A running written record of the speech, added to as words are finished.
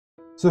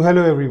So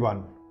hello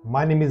everyone,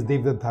 my name is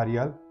Devdutt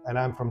Dharyal and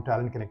I am from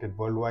Talent Connected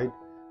Worldwide,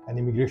 an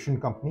immigration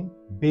company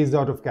based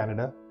out of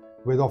Canada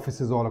with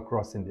offices all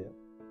across India.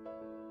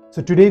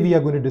 So today we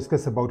are going to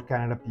discuss about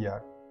Canada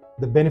PR,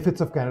 the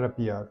benefits of Canada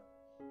PR,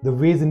 the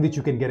ways in which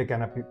you can get a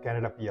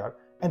Canada PR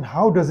and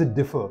how does it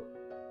differ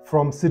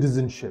from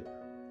citizenship.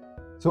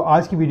 So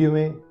आज की video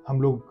में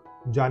हम लोग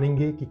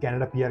जानेंगे कि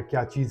Canada PR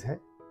क्या चीज़ है,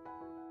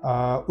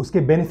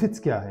 उसके benefits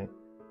क्या हैं,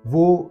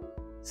 वो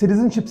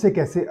सिटीजनशिप से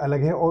कैसे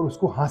अलग है और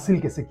उसको हासिल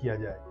कैसे किया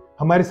जाए।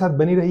 हमारे साथ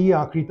बनी रहिए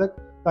आखिरी तक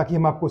ताकि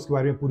हम आपको उसके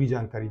बारे में पूरी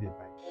जानकारी दे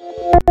पाएं।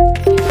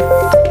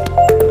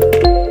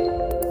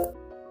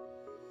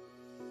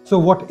 So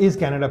what is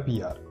Canada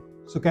PR?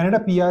 So Canada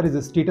PR is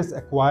a status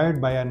acquired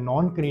by a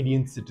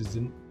non-Canadian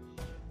citizen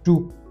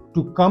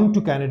to come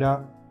to Canada,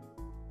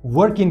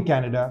 work in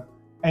Canada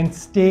and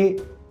stay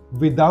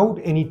without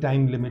any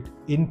time limit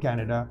in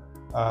Canada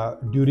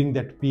during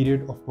that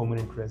period of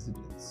permanent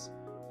residence.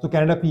 तो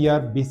Canada PR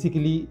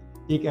basically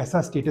एक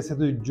ऐसा status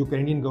है जो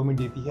Canadian government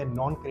देती है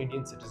non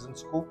Canadian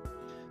citizens को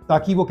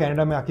ताकि वो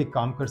कनाडा में आके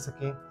काम कर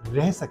सकें,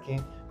 रह सकें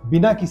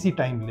बिना किसी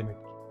टाइम लिमिट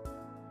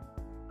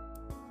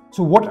के।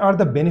 So what are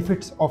the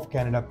benefits of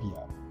Canada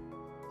PR?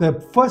 The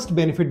first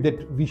benefit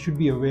that we should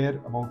be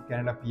aware about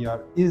Canada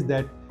PR is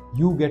that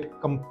you get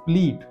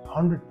complete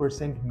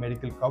 100%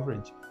 medical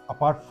coverage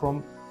apart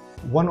from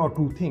one or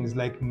two things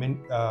like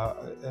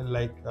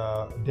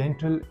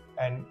dental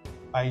and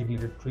eye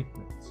related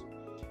treatments.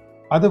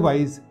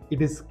 Otherwise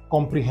it is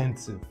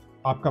comprehensive.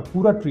 आपका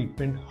पूरा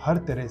treatment हर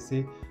तरह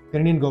से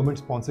Canadian government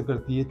sponsor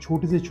करती है,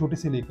 छोटे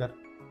से लेकर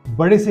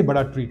बड़े से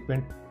बड़ा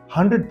ट्रीटमेंट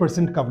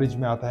 100% कवरेज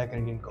में आता है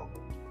Canadian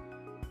government.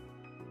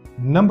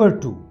 Number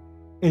 2,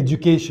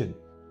 education.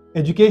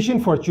 Education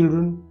for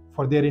children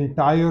for their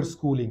entire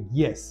schooling.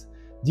 Yes,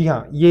 जी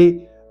हाँ,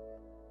 ये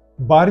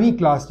 12वीं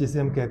क्लास जिसे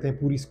हम कहते हैं,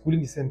 पूरी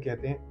स्कूलिंग जिसे हम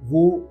कहते हैं,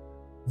 वो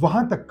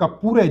वहाँ तक का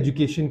पूरा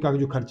एजुकेशन का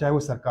जो खर्चा है वो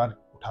सरकार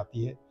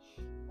उठाती है।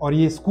 और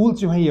ये स्कूल्स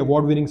जो हैं ये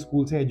अवार्ड विनिंग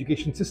स्कूल्स हैं।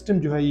 एजुकेशन सिस्टम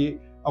जो है ये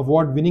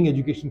अवार्ड विनिंग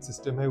एजुकेशन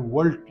सिस्टम है,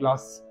 वर्ल्ड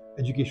क्लास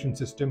एजुकेशन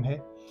सिस्टम है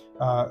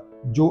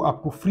जो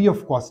आपको फ्री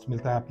ऑफ कॉस्ट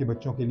मिलता है आपके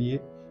बच्चों के लिए।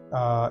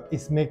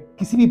 इसमें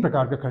किसी भी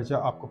प्रकार का खर्चा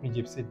आपको अपनी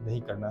जेब से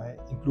नहीं करना है,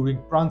 including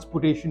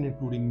transportation,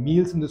 including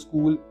meals in the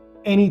school,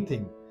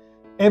 anything,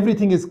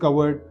 everything is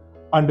covered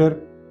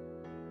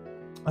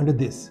under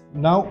this.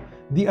 Now,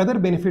 the other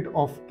benefit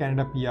of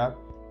Canada PR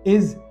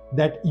is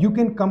that you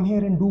can come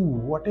here and do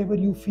whatever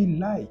you feel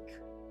like.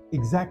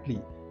 Exactly.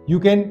 You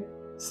can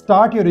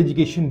start your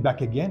education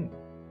back again.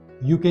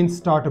 You can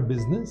start a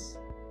business.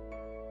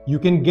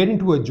 You can get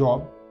into a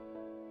job.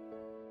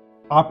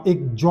 आप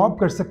एक job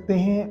कर सकते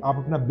हैं,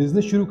 आप अपना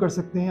business शुरू कर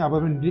सकते हैं, आप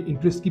अपने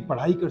इंटरेस्ट की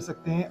पढ़ाई कर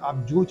सकते हैं,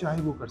 आप जो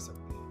चाहे वो कर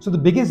सकते हैं। So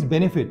the biggest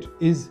benefit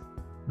is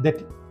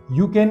that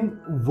you can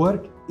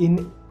work in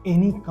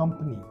any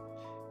company.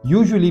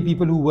 Usually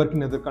people who work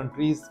in other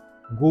countries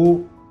go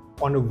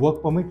on a work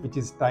permit which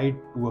is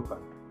tied to a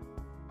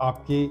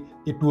country,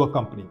 to a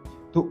company.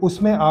 तो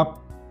उसमें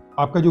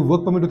आपका जो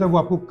work permit होता है वो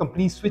आपको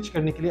company switch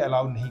करने के लिए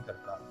अलाउ नहीं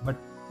करता। बट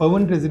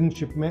परमानेंट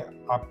रेजिडेंटशिप में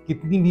आप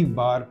कितनी भी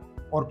बार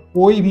और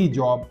कोई भी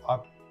जॉब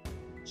आप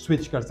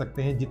स्विच कर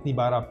सकते हैं जितनी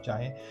बार आप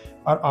चाहें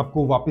और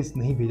आपको वापस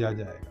नहीं भेजा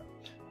जाएगा।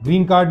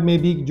 ग्रीन कार्ड में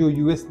भी जो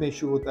यूएस में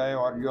इशू होता है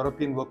और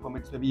यूरोपियन वर्क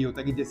परमिट्स में भी ये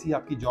होता है कि जैसे ही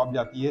आपकी जॉब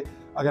जाती है,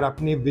 अगर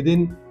आपने with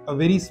in a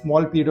very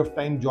small period of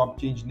time job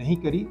change नहीं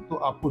करी तो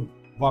आपको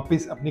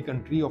वापस अपनी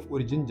कंट्री ऑफ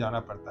ओरिजिन जाना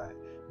पड़ता है।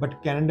 बट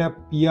कैनेडा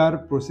पीआर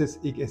प्रोसेस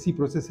एक ऐसी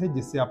प्रोसेस है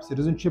जिससे आप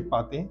सिटीजनशिप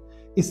पाते हैं,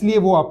 इसलिए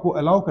वो आपको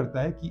अलाउ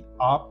करता है कि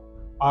आप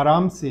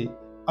आराम से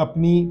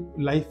अपनी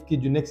लाइफ के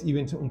जो नेक्स्ट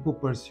इवेंट्स हैं उनको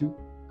परस्यू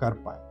कर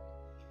पाएं।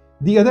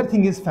 The other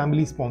thing is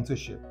family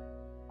sponsorship.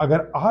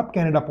 अगर आप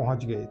कनाडा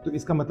पहुंच गए तो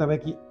इसका मतलब है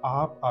कि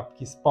आप,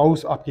 आपकी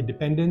स्पाउस, आपके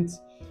डिपेंडेंट्स,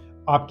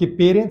 आपके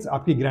पेरेंट्स,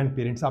 आपके ग्रैंड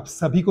पेरेंट्स, आप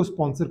सभी को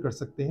स्पॉन्सर कर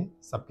सकते हैं।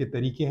 सबके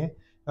तरीके हैं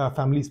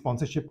फैमिली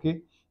स्पॉन्सरशिप के।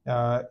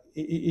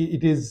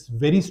 It is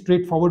very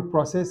straightforward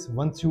process.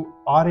 Once you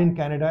are in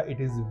Canada, it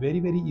is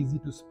very easy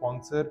to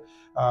sponsor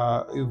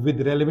with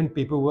relevant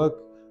paperwork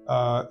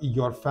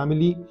your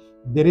family.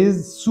 There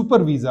is super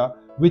visa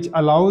which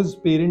allows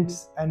parents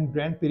and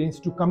grandparents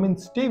to come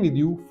and stay with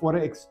you for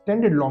an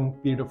extended long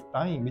period of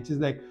time, which is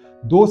like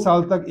 2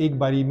 साल तक एक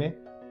बारी में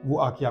वो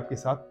आके आपके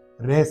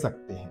साथ रह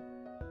सकते हैं।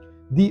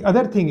 The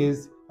other thing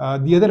is,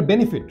 the other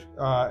benefit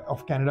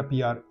of Canada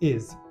PR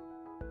is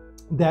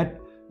that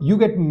you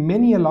get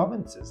many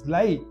allowances.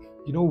 Like,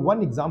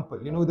 one example,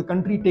 the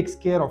country takes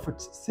care of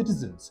its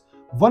citizens.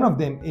 One of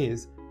them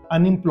is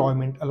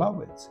unemployment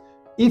allowance.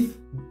 If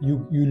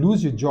you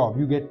lose your job,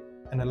 you get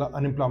an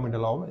unemployment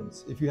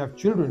allowance. If you have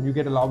children, you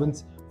get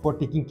allowance for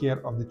taking care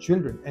of the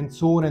children, and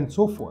so on and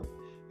so forth.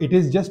 It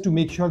is just to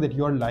make sure that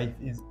your life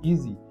is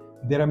easy.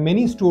 There are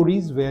many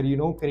stories where,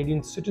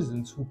 Canadian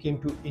citizens who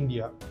came to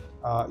India,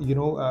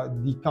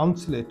 the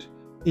consulate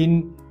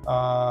in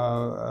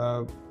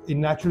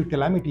natural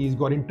calamities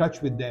got in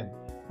touch with them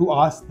to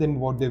ask them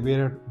about their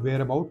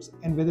whereabouts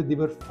and whether they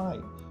were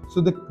fine.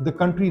 So the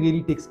country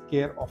really takes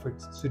care of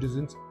its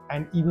citizens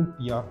and even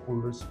PR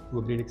holders to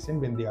a great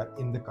extent when they are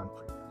in the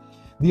country.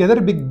 The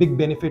other big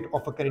benefit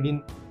of a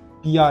Canadian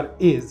PR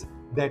is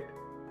that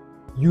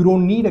you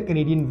don't need a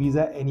Canadian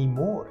visa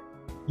anymore.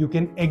 You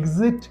can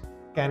exit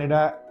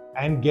Canada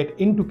and get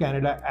into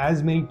Canada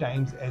as many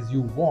times as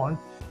you want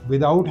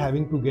without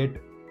having to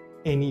get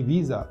any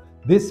visa.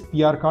 This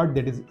PR card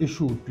that is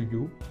issued to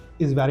you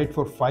is valid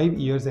for 5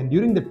 years, and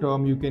during the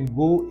term you can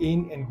go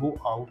in and go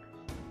out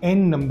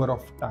n number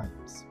of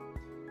times.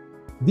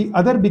 The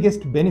other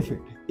biggest benefit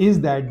is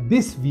that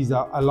this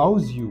visa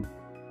allows you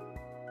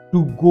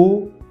to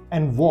go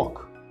and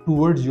walk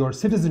towards your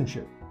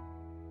citizenship.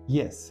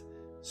 Yes.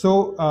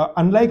 So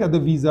unlike other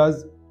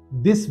visas,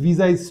 this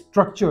visa is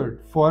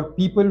structured for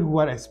people who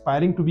are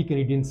aspiring to be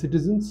Canadian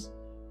citizens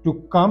to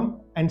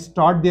come and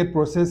start their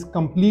process,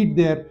 complete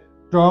their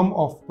term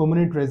of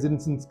permanent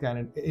residence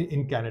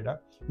in Canada,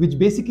 which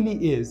basically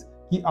is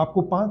कि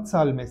आपको 5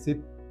 साल में से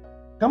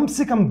कम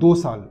 2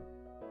 साल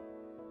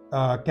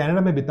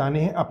Canada में बिताने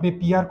हैं अपने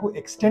PR को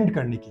एक्सटेंड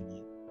करने के लिए।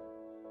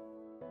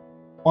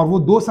 और वो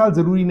 2 साल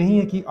जरूरी नहीं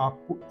है कि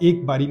आपको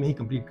एक बारी में ही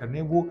कंप्लीट करने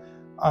हैं, वो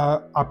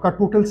आपका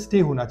टोटल स्टे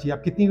होना चाहिए।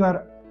 आप कितनी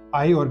बार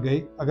आए और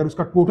गए, अगर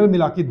उसका टोटल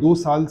मिला के 2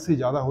 साल से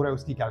ज़्यादा हो रहा है,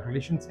 उसकी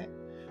कैलकुलेशंस हैं।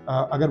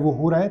 अगर वो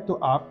हो रहा है तो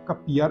आपका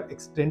PR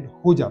एक्सटेंड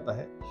हो जाता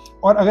है।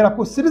 और अगर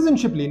आपको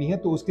सिटीजनशिप लेनी है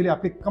तो उसके लिए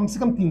आपके कम से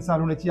कम 3 साल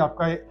होने चाहिए।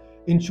 आपका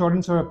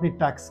इंश्योरेंस और अपने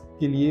टैक्स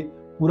के लिए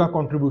पूरा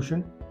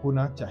कंट्रीब्यूशन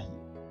होना चाहिए।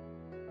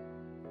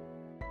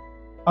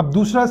 अब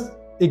दूसरा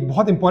एक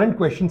बहुत इंपॉर्टेंट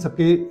क्वेश्चन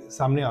सबके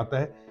सामने आता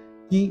है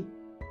कि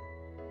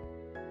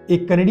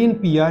एक कैनेडियन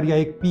PR या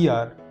एक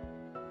PR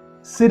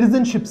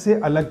सिटीजनशिप से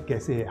अलग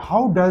कैसे है?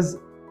 How does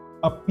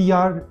a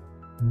PR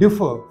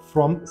differ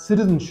from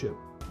citizenship?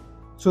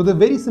 So the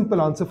very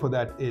simple answer for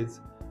that is,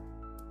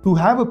 to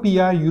have a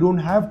PR, you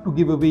don't have to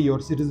give away your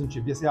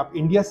citizenship. जैसे आप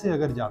India से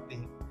अगर जाते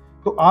हैं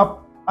तो आप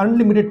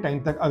अनलिमिटेड टाइम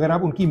तक, अगर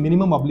आप उनकी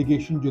मिनिमम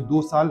ऑब्लिगेशन जो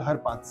 2 साल हर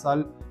 5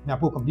 साल में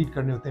आपको कंप्लीट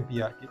करने होते हैं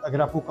PR के,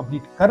 अगर आप वो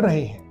कंप्लीट कर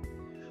रहे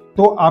हैं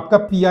तो आपका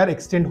PR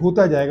एक्सटेंड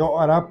होता जाएगा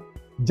और आप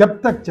जब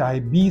तक चाहे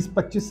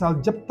 20-25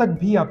 साल जब तक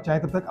भी आप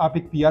चाहें तब तक आप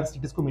एक PR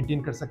स्टेटस को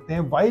मेंटेन कर सकते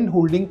हैं while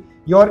holding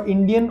your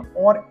Indian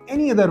or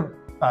any other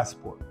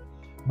passport.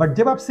 But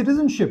जब आप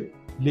सिटीजनशिप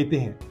लेते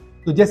हैं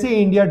तो जैसे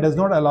India does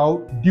not allow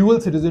dual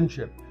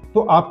citizenship, तो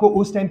आपको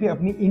उस टाइम पे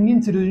अपनी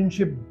इंडियन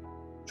सिटीजनशिप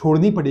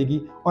छोड़नी पड़ेगी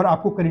और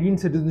आपको कैनेडियन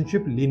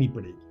सिटीजनशिप लेनी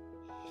पड़ेगी।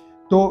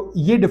 तो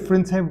ये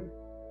डिफरेंस है,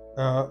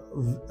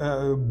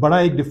 बड़ा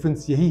एक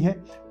डिफरेंस यही है।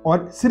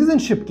 और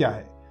सिटीजनशिप क्या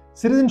है?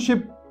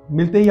 सिटीजनशिप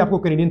मिलते ही आपको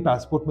कैनेडियन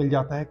पासपोर्ट मिल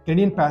जाता है।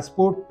 कैनेडियन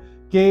पासपोर्ट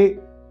के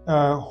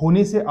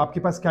होने से आपके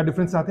पास क्या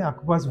डिफरेंस आते हैं?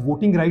 आपके पास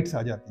वोटिंग राइट्स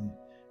आ जाती हैं।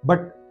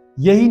 बट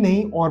यही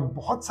नहीं, और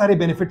बहुत सारे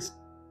बेनिफिट्स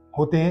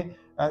होते हैं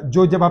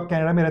जो जब आप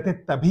कनाडा में रहते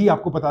हैं तभी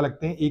आपको पता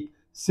लगते हैं एक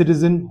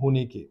सिटीजन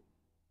होने के।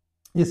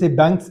 जैसे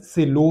बैंक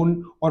से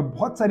लोन और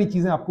बहुत सारी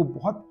चीजें आपको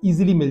बहुत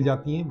इजीली मिल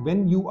जाती हैं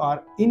when you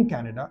are in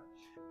Canada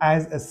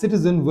as a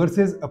citizen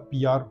versus a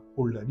PR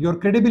holder. Your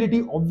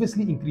credibility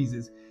obviously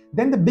increases.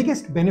 Then the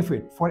biggest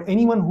benefit for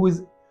anyone who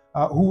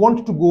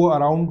wants to go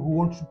around, who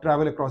wants to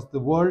travel across the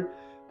world,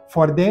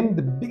 for them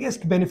the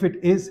biggest benefit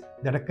is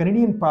that a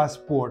Canadian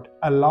passport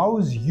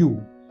allows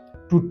you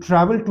to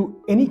travel to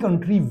any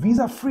country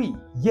visa free.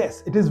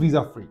 Yes, it is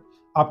visa free.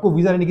 आपको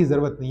visa लेने की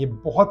जरूरत नहीं है।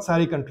 बहुत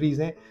सारे countries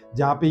हैं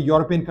जहाँ पे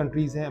यूरोपियन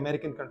कंट्रीज हैं,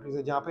 अमेरिकन कंट्रीज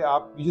हैं, जहाँ पे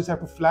आप you just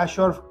have to flash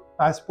your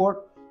passport,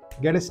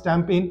 get a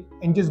stamp in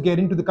and just get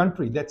into the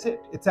country. That's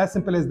it. It's as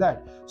simple as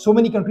that. So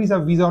many countries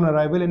have visa on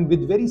arrival, and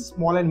with very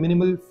small and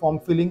minimal form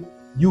filling,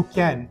 you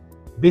can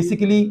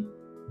basically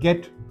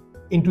get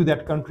into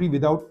that country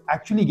without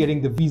actually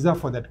getting the visa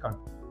for that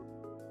country.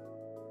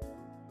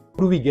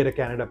 How do we get a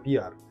Canada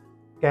PR?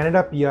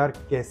 Canada PR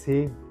कैसे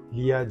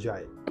लिया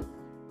जाए?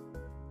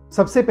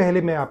 सबसे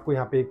पहले मैं आपको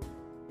यहाँ पे एक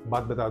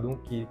बात बता दूं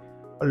कि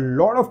a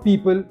lot of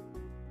people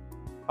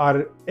are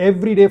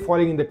every day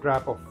falling in the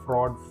trap of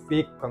fraud,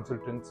 fake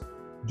consultants,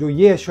 जो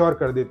ये एश्योर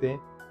कर देते हैं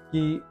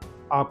कि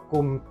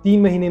आपको 3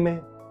 महीने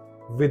में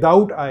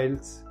विदाउट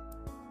आइल्स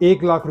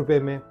 1 लाख रुपए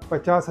में,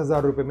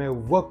 50,000 रुपए में,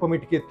 वर्क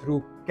परमिट के थ्रू,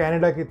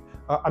 कनाडा के,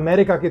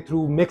 अमेरिका के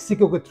थ्रू,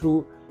 मेक्सिको के थ्रू,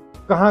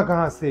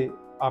 कहाँ से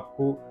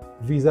आपको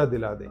वीज़ा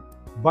दिला दें।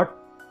 बट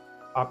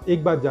आप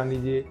एक बात जान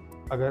लीजिए,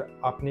 अगर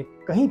आपने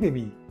कहीं पे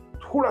भी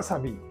थोड़ा सा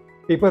भी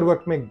पेपर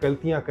वर्क में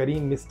गलतियाँ करी,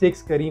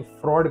 मिस्टेक्स करी,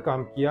 फ्रॉड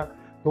काम किया,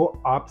 तो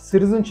आप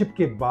सिटीजनशिप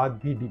के बाद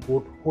भी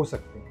डिपोर्ट हो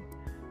सकते हैं।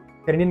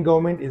 Canadian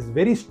government is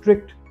very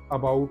strict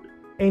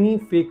about any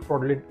fake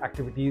fraudulent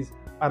activities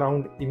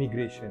around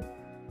immigration.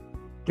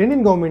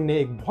 Canadian government ने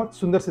एक बहुत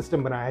सुंदर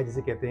सिस्टम बनाया है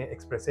जिसे कहते हैं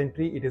express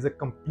entry. It is a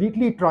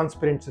completely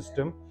transparent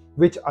system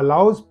which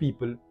allows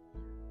people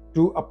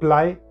to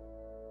apply.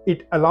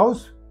 It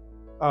allows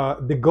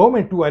the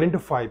government to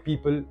identify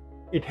people.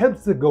 It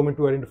helps the government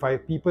to identify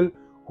people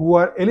who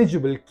are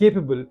eligible,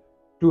 capable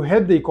to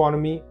help the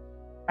economy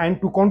and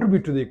to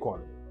contribute to the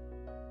economy.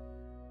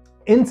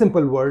 In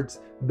simple words,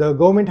 the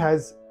government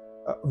has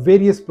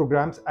various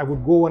programs. I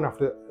would go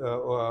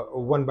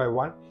one by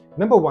one.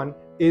 Number one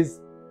is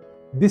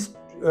this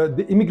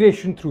the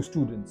immigration through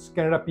students,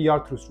 Canada PR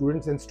through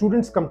students, and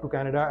students come to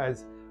Canada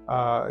as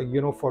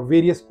for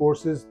various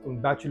courses,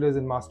 bachelor's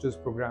and master's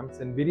programs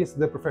and various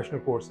other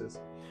professional courses.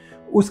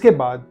 उसके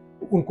बाद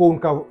उनको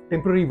उनका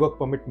temporary work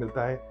permit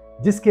मिलता है,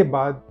 जिसके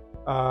बाद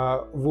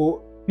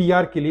वो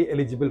PR के लिए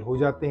एलिजिबल हो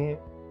जाते हैं.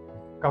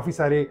 काफ़ी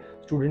सारे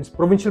स्टूडेंट्स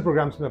प्रोविंशियल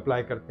प्रोग्राम्स में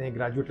अप्लाई करते हैं,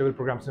 ग्रेजुएट लेवल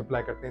प्रोग्राम्स में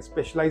अप्लाई करते हैं,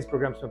 स्पेशलाइज्ड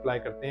प्रोग्राम्स में अप्लाई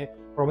करते हैं,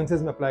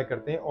 प्रोविंसेस में अप्लाई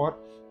करते हैं,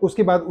 और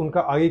उसके बाद उनका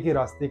आगे के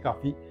रास्ते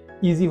काफ़ी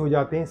ईजी हो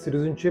जाते हैं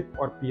सिटीजनशिप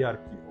और PR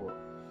की ओर.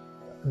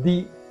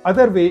 The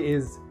other way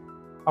is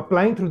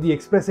applying through the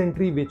express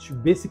entry, which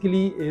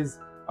basically is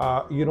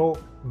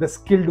the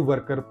skilled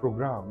worker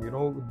program.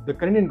 The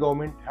Canadian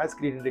government has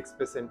created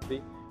express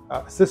entry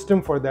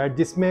system for that,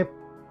 जिसमें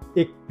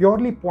एक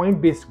purely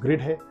point based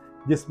grid है,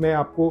 जिसमें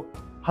आपको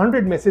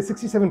 100 में से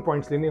 67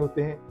 points लेने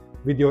होते हैं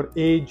with your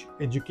age,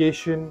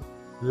 education,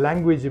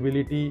 language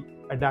ability,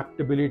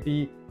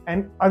 adaptability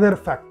and other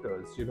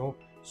factors.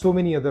 So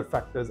many other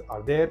factors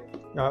are there.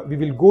 We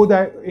will go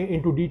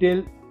into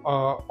detail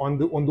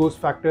on those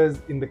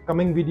factors in the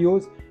coming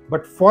videos,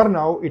 but for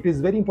now it is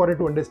very important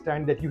to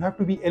understand that you have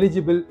to be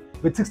eligible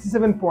with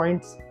 67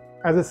 points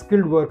as a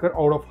skilled worker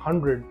out of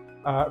 100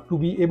 to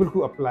be able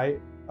to apply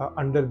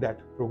under that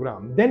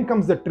program. Then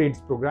comes the trades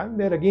program,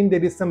 where again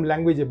there is some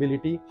language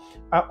ability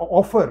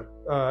offer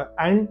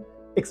and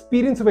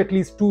experience of at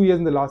least 2 years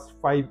in the last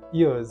 5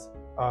 years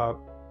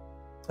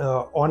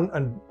on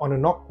a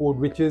knock code,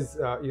 which is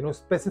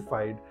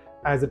specified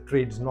as a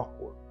trades knock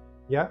code.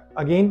 Yeah,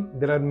 again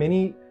there are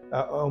many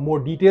more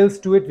details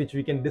to it which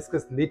we can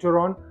discuss later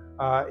on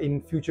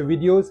in future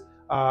videos.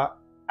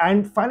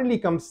 And finally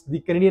comes the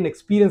Canadian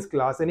experience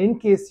class, and in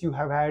case you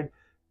have had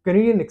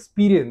Canadian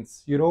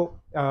experience, in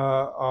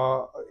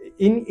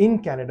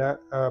Canada,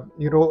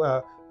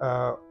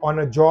 on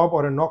a job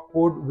or a knock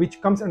code which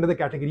comes under the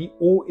category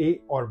OA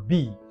or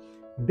B,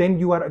 then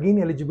you are again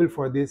eligible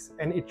for this,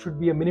 and it should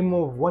be a minimum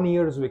of 1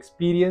 year's of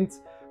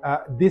experience.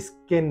 This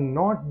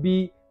cannot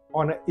be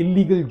on an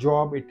illegal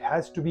job. It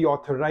has to be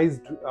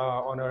authorized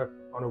on a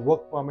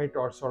work permit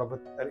or sort of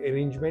an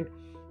arrangement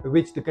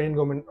which the Canadian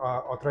government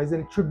authorizes,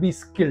 and it should be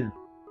skilled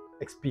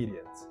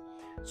experience.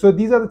 So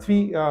these are the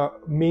three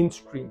main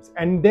streams.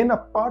 And then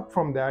apart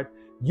from that,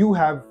 you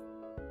have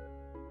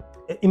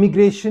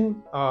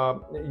immigration,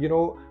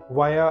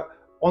 via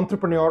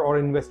entrepreneur or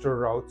investor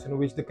routes,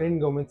 which the Canadian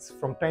governments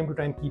from time to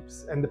time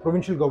keeps, and the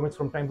provincial governments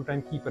from time to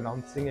time keep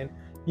announcing, and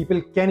people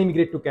can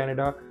immigrate to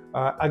Canada.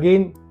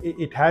 Again,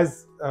 it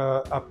has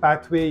a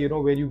pathway,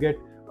 where you get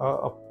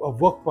a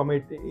work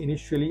permit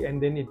initially,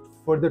 and then it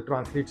further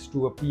translates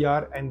to a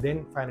PR, and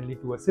then finally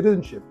to a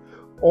citizenship.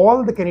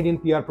 All the Canadian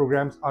PR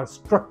programs are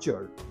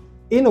structured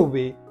in a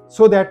way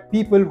so that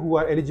people who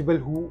are eligible,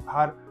 who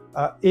are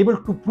able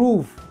to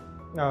prove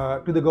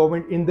to the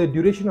government in the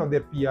duration of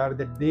their PR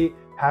that they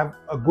have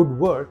a good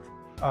worth,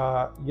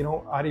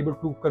 are able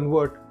to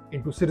convert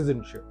into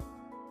citizenship.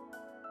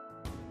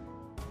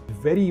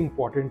 Very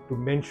important to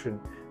mention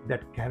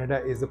that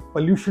Canada is a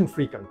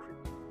pollution-free country.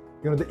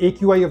 The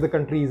AQI of the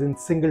country is in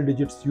single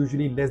digits,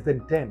 usually less than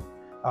 10.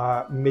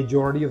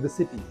 Majority of the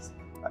cities.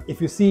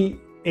 If you see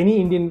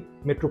any Indian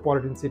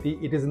metropolitan city,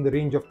 it is in the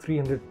range of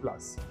 300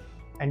 plus.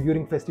 And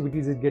during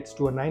festivities, it gets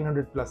to a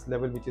 900 plus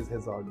level, which is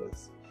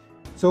hazardous.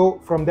 So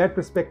from that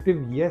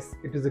perspective, yes,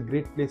 it is a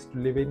great place to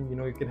live in.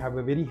 You can have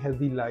a very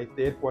healthy life.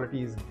 The air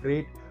quality is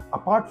great.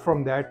 Apart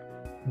from that,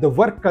 the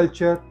work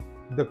culture,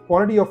 the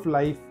quality of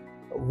life,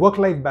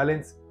 work-life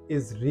balance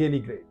is really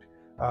great.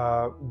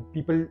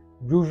 People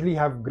usually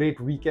have great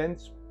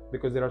weekends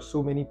because there are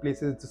so many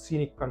places. It's a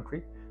scenic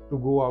country to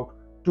go out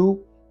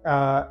to.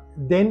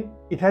 Then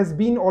it has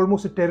been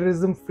almost a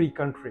terrorism-free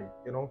country.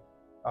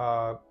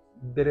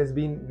 There has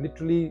been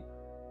literally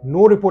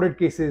no reported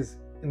cases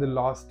in the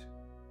last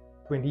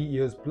 20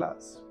 years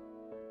plus.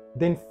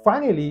 Then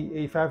finally,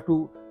 if I have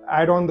to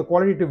add on the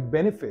qualitative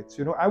benefits,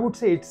 I would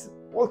say it's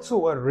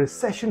also a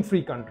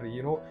recession-free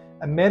country.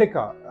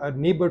 America, a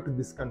neighbor to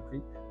this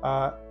country,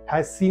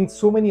 has seen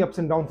so many ups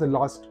and downs in the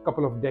last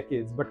couple of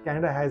decades, but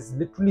Canada has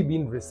literally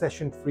been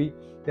recession-free.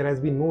 There has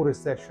been no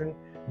recession.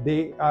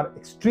 They are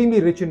extremely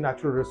rich in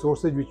natural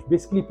resources, which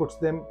basically puts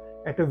them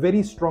at a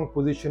very strong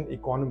position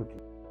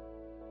economically.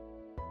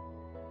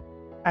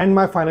 And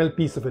my final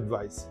piece of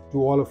advice to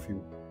all of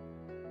you,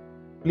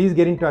 please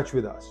get in touch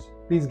with us.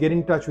 Please get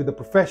in touch with a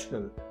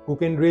professional who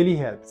can really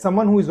help,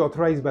 someone who is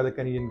authorized by the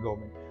Canadian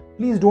government.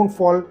 Please don't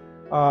fall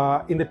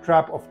in the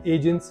trap of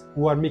agents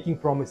who are making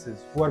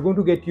promises, who are going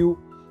to get you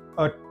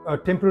a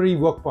temporary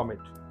work permit,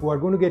 who are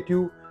going to get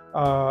you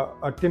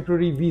a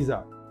temporary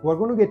visa, who are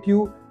going to get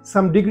you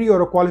some degree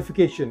or a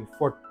qualification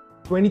for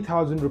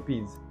 20,000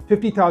 rupees,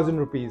 50,000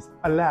 rupees,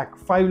 a lakh,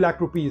 5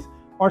 lakh rupees,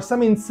 or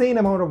some insane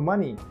amount of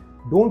money.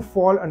 Don't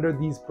fall under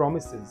these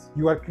promises.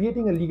 You are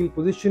creating a legal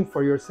position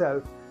for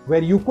yourself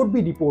where you could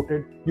be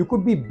deported, you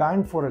could be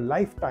banned for a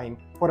lifetime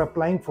for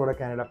applying for a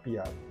Canada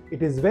PR.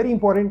 It is very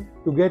important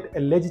to get a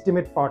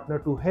legitimate partner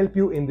to help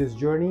you in this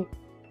journey.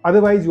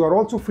 Otherwise, you are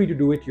also free to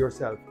do it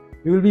yourself.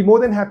 We will be more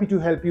than happy to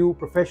help you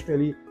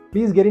professionally.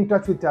 Please get in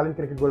touch with Talent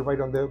Connected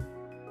Worldwide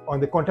on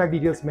the contact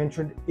details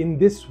mentioned in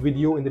this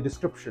video in the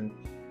description.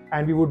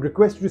 and we would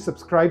request you to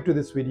subscribe to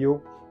this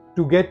video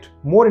to get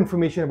more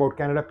information about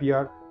Canada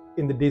PR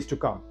in the days to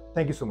come.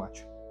 Thank you so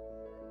much.